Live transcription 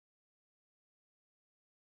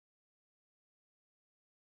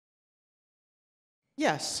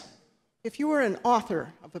Yes. If you were an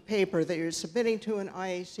author of a paper that you're submitting to an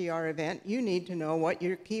IACR event, you need to know what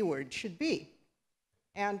your keywords should be.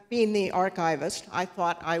 And being the archivist, I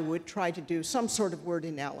thought I would try to do some sort of word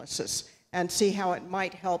analysis and see how it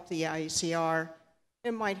might help the IACR.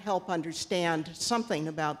 It might help understand something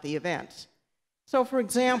about the events. So for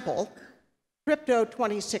example, Crypto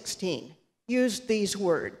 2016 used these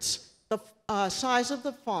words. The size of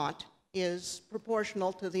the font is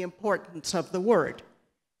proportional to the importance of the word.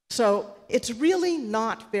 So it's really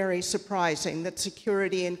not very surprising that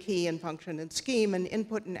security and key and function and scheme and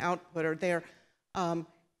input and output are there.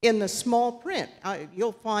 In the small print,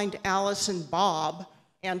 you'll find Alice and Bob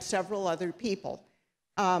and several other people.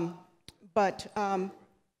 So I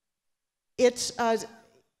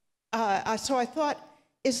thought,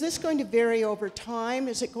 is this going to vary over time?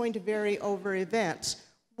 Is it going to vary over events?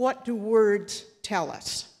 What do words tell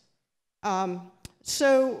us?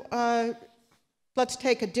 Let's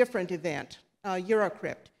take a different event,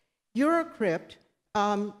 Eurocrypt. Eurocrypt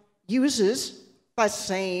uses the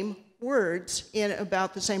same words in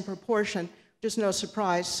about the same proportion, which is no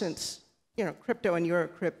surprise since, crypto and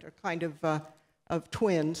Eurocrypt are kind of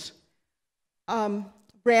twins.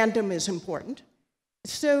 Random is important.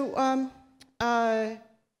 So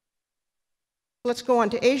let's go on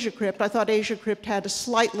to AsiaCrypt. I thought AsiaCrypt had a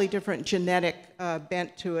slightly different genetic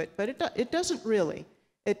bent to it, but it doesn't really.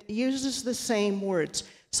 It uses the same words.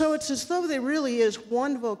 So it's as though there really is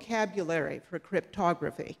one vocabulary for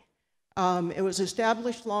cryptography. It was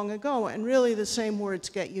established long ago, and really the same words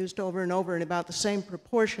get used over and over in about the same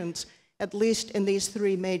proportions, at least in these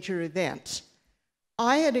three major events.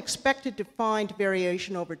 I had expected to find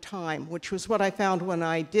variation over time, which was what I found when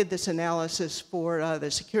I did this analysis for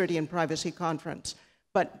the Security and Privacy Conference.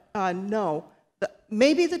 But no.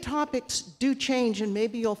 Maybe the topics do change, and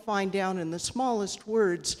maybe you'll find down in the smallest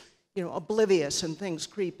words, oblivious and things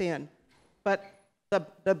creep in. But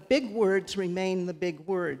the big words remain the big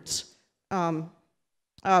words.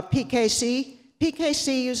 PKC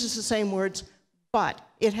uses the same words, but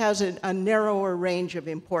it has a narrower range of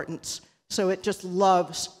importance. So it just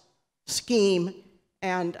loves scheme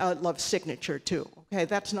and loves signature too. Okay,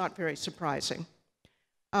 that's not very surprising.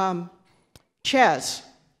 Ches.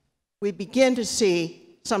 We begin to see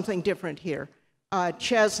something different here.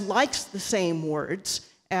 Ches likes the same words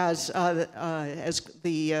as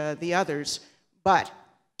the others, but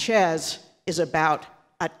Ches is about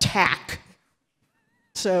attack.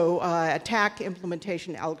 So attack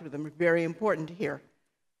implementation algorithm are very important here.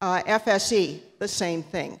 FSE, the same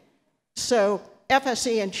thing. So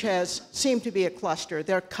FSE and Ches seem to be a cluster.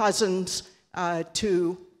 They're cousins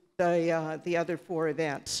to the other four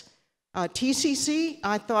events. TCC,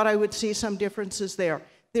 I thought I would see some differences there.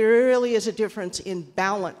 There really is a difference in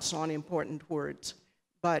balance on important words,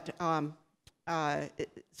 but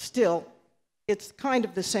still, it's kind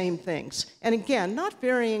of the same things. And again, not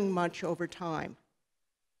varying much over time.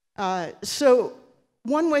 So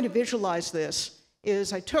one way to visualize this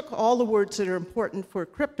is I took all the words that are important for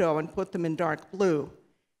crypto and put them in dark blue,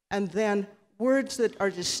 and then words that are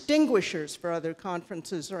distinguishers for other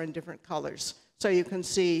conferences are in different colors. So you can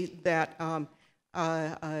see that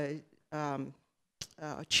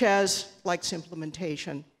Ches likes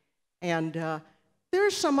implementation. And there are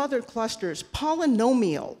some other clusters.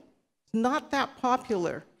 Polynomial, not that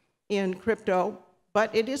popular in crypto,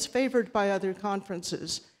 but it is favored by other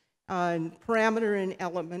conferences. And parameter and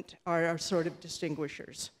element are sort of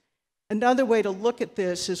distinguishers. Another way to look at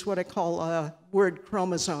this is what I call word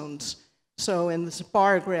chromosomes. So in this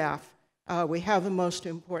bar graph, we have the most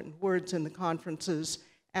important words in the conferences,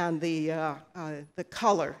 and the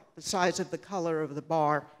color, the size of the color of the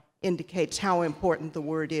bar indicates how important the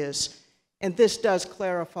word is. And this does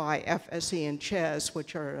clarify FSE and Ches,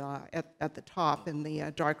 which are at the top in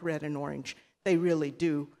the dark red and orange. They really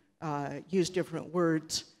do use different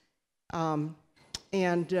words. But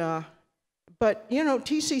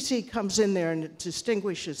TCC comes in there and it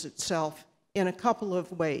distinguishes itself in a couple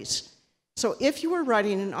of ways. So if you were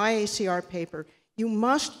writing an IACR paper, you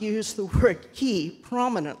must use the word key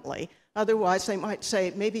prominently. Otherwise, they might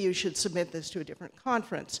say, maybe you should submit this to a different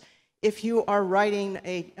conference. If you are writing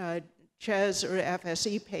a Ches or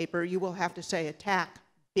FSE paper, you will have to say attack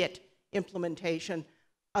bit implementation.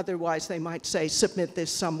 Otherwise, they might say, submit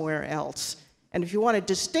this somewhere else. And if you want to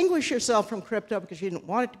distinguish yourself from crypto because you didn't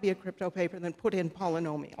want it to be a crypto paper, then put in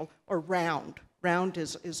polynomial or round. Round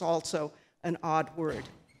is also an odd word.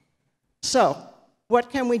 So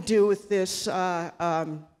what can we do with this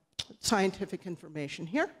scientific information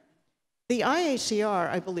here? The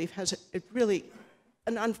IACR, I believe, has really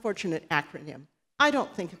an unfortunate acronym. I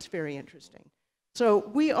don't think it's very interesting. So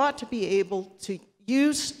we ought to be able to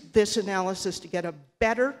use this analysis to get a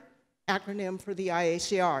better acronym for the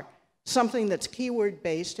IACR, something that's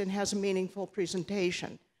keyword-based and has a meaningful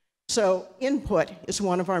presentation. So input is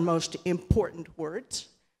one of our most important words.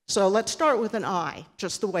 So let's start with an I,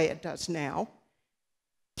 just the way it does now.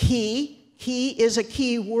 Key is a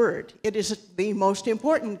key word. It is the most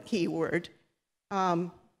important keyword.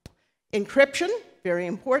 Encryption, very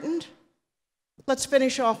important. Let's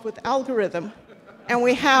finish off with algorithm. And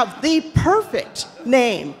we have the perfect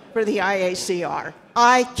name for the IACR,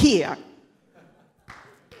 IKEA.